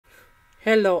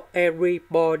Hello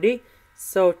everybody.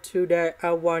 So today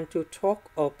I want to talk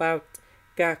about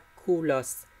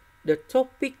calculus. The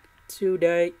topic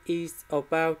today is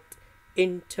about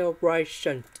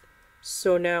integration.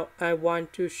 So now I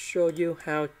want to show you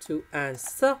how to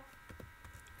answer.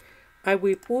 I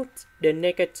will put the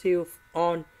negative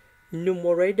on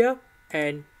numerator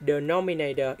and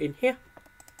denominator in here.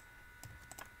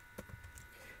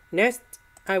 Next,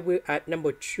 I will add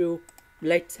number 2.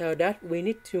 Later that we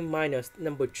need to minus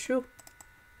number 2.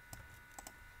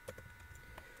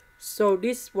 So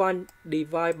this one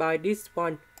divided by this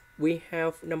one, we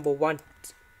have number 1.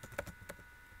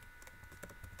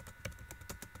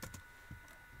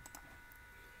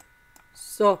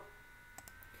 So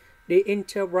the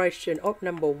integration of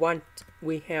number 1,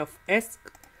 we have s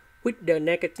with the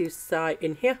negative sign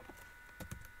in here.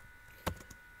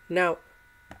 Now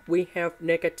we have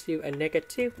negative and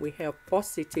negative, we have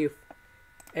positive,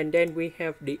 and then we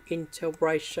have the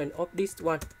integration of this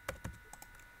one.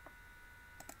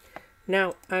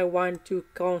 Now I want to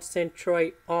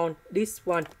concentrate on this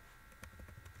one.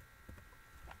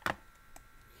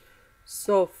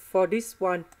 So for this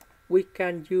one, we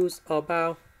can use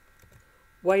about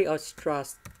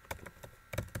Weierstrass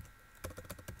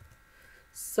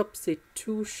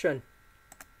substitution.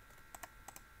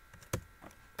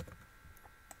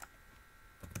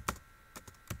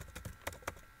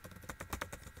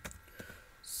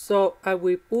 So I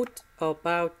will put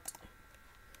about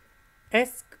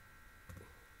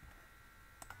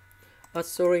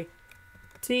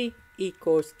t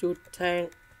equals to tan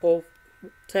of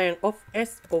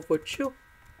s over 2.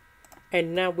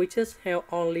 And now we just have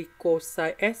only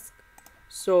cosine s.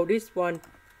 So this one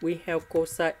we have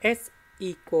cosine s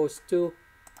equals to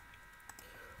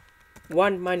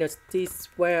 1 minus t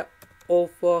squared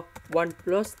over 1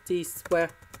 plus t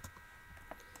squared.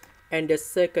 And the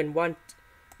second one,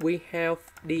 we have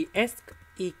the s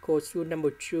equals to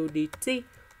number 2 dt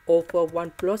over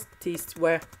 1 plus t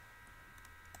squared.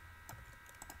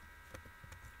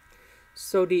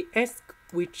 So the s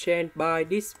we change by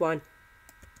this one.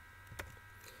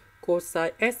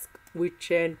 Cosine s we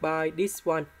change by this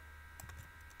one.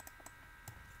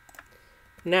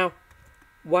 Now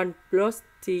 1 plus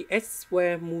ts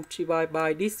squared multiplied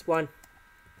by this one.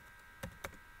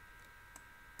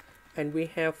 And we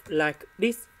have like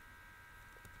this.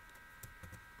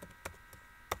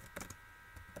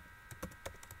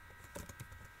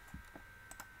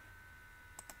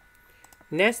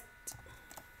 Next,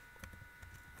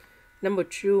 number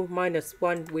 2 minus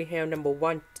 1, we have number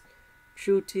 1.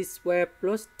 2t squared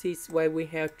plus t squared, we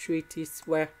have 3t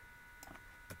squared.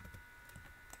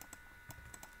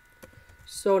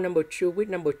 So number 2 with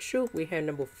number 2, we have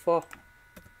number 4.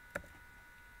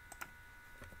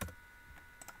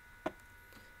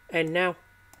 And now,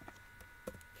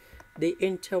 the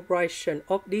integration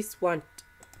of this one,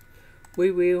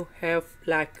 we will have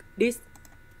like this.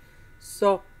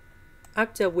 So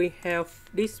after we have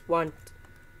this one,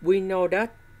 we know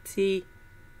that t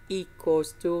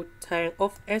equals to tan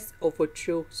of s over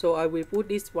 2. So I will put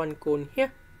this one cone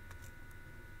here.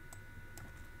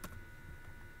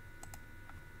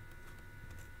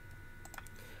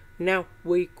 Now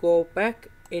we go back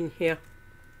in here.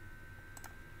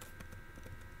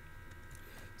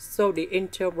 So the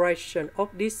integration of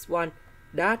this one,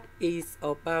 that is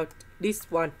about this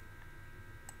one.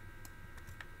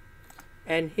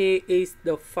 And here is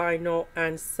the final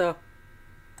answer.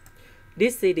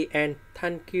 This is the end.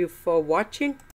 Thank you for watching.